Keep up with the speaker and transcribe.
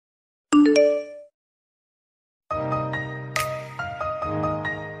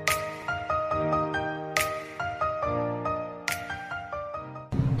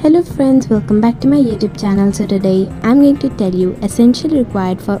Hello friends, welcome back to my YouTube channel. So today I'm going to tell you essential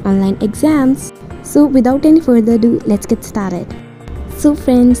required for online exams. So without any further ado, let's get started. So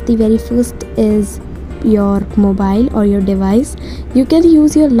friends, the very first is your mobile or your device. You can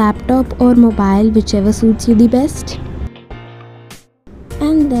use your laptop or mobile, whichever suits you the best.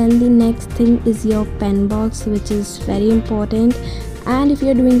 And then the next thing is your pen box, which is very important. And if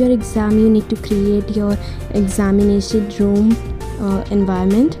you're doing your exam, you need to create your examination room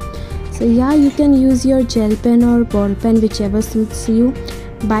environment. So yeah, you can use your gel pen or ball pen, whichever suits you.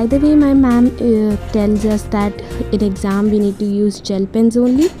 By the way, my ma'am tells us that in exam we need to use gel pens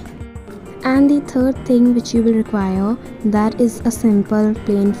only. And the third thing which you will require, that is a simple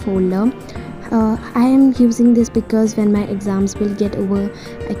plain folder. I am using this because when my exams will get over,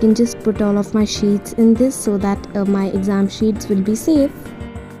 I can just put all of my sheets in this so that my exam sheets will be safe.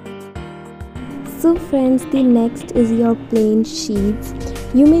 So friends, the next is your plain sheets.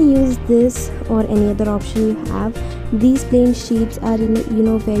 You may use this or any other option you have. These plain sheets are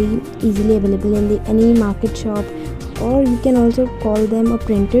very easily available in any market shop, or you can also call them a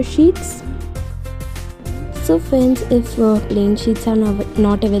printer sheets. So friends, if plain sheets are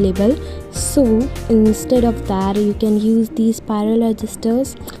not available, so instead of that you can use these spiral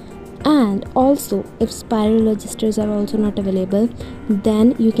registers. And also, if spiral registers are also not available,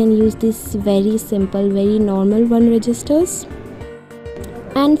 then you can use this very simple, very normal one registers.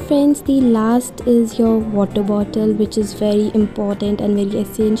 And friends, the last is your water bottle, which is very important and very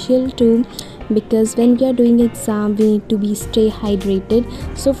essential too, because when we are doing exam we need to stay hydrated.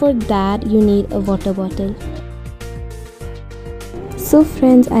 So for that you need a water bottle. So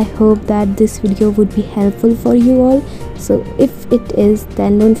friends, I hope that this video would be helpful for you all. So if it is,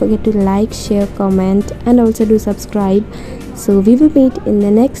 then don't forget to like, share, comment and also do subscribe. So we will meet in the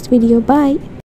next video. Bye.